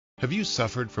Have you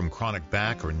suffered from chronic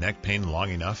back or neck pain long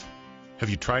enough?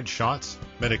 Have you tried shots,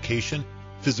 medication,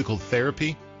 physical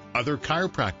therapy, other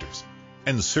chiropractors?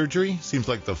 And surgery seems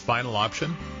like the final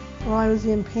option? Well, I was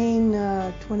in pain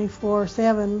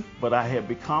 24/7. But I had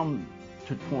become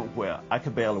to the point where I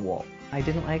could barely walk. I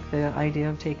didn't like the idea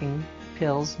of taking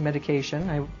pills, medication.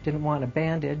 I didn't want a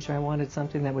bandage. I wanted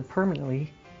something that would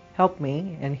permanently help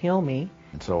me and heal me.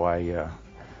 And so I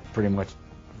pretty much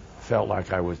felt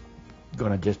like I was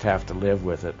going to just have to live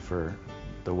with it for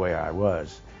the way I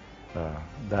was.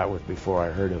 That was before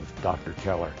I heard of Dr.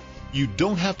 Keller. You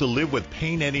don't have to live with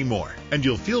pain anymore, and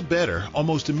you'll feel better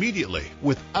almost immediately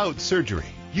without surgery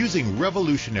using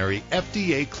revolutionary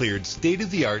FDA-cleared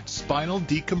state-of-the-art spinal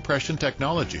decompression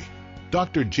technology.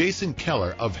 Dr. Jason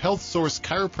Keller of HealthSource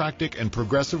Chiropractic and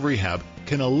Progressive Rehab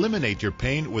can eliminate your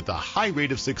pain with a high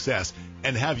rate of success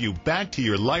and have you back to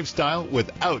your lifestyle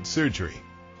without surgery.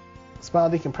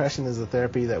 Spinal decompression is a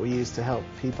therapy that we use to help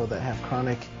people that have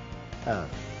chronic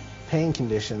pain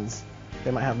conditions.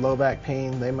 They might have low back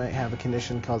pain, they might have a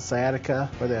condition called sciatica,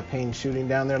 where they have pain shooting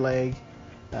down their leg.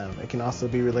 It can also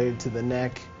be related to the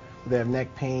neck, where they have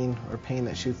neck pain or pain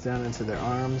that shoots down into their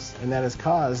arms, and that is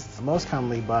caused most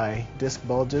commonly by disc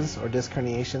bulges or disc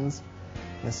herniations.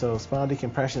 And so spinal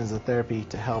decompression is a therapy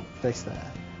to help fix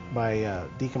that. By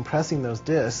decompressing those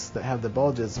discs that have the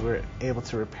bulges, we're able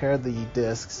to repair the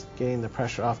discs, getting the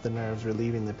pressure off the nerves,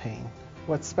 relieving the pain.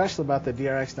 What's special about the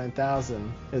DRX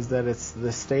 9000 is that it's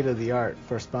the state-of-the-art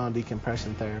for spinal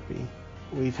decompression therapy.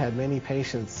 We've had many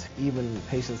patients, even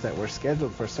patients that were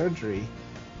scheduled for surgery,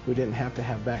 who didn't have to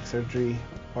have back surgery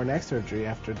or neck surgery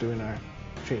after doing our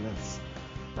treatments.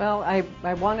 Well,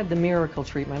 I wanted the miracle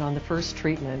treatment on the first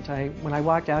treatment. When I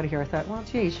walked out of here, I thought, well,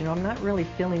 geez, I'm not really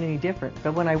feeling any different.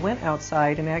 But when I went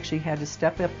outside and actually had to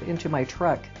step up into my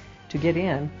truck to get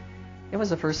in, it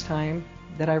was the first time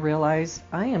that I realized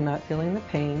I am not feeling the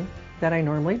pain that I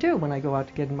normally do when I go out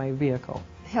to get in my vehicle.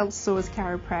 HealthSource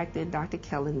Chiropractic, Dr.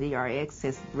 Keller DRX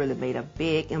has really made a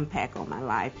big impact on my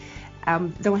life. I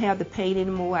don't have the pain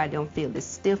anymore. I don't feel the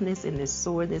stiffness and the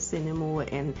soreness anymore,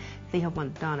 and they have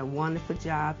done a wonderful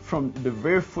job. From the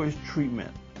very first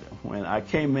treatment, when I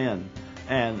came in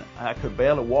and I could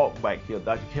barely walk back here,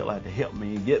 Dr. Keller had to help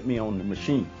me and get me on the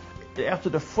machine. After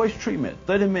the first treatment,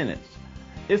 30 minutes,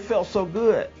 it felt so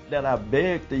good that I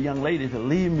begged the young lady to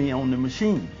leave me on the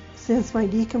machine. Since my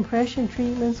decompression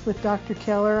treatments with Dr.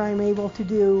 Keller, I'm able to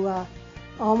do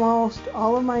almost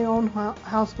all of my own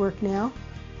housework now.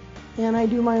 And I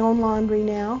do my own laundry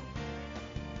now.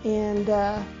 And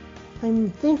I'm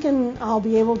thinking I'll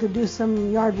be able to do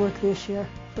some yard work this year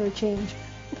for a change.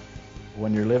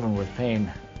 When you're living with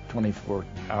pain 24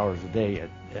 hours a day, it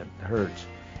hurts.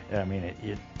 I mean,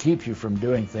 it keeps you from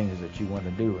doing things that you want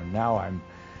to do. And now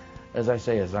as I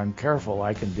say, as I'm careful,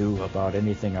 I can do about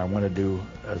anything I want to do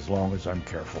as long as I'm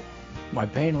careful. My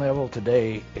pain level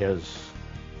today is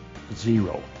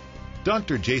 0.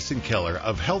 Dr. Jason Keller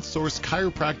of HealthSource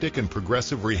Chiropractic and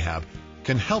Progressive Rehab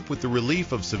can help with the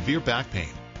relief of severe back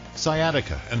pain,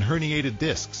 sciatica and herniated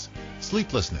discs,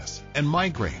 sleeplessness and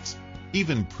migraines,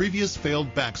 even previous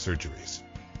failed back surgeries.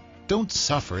 Don't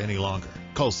suffer any longer.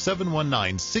 Call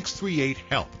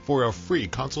 719-638-HELP for a free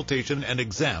consultation and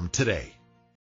exam today.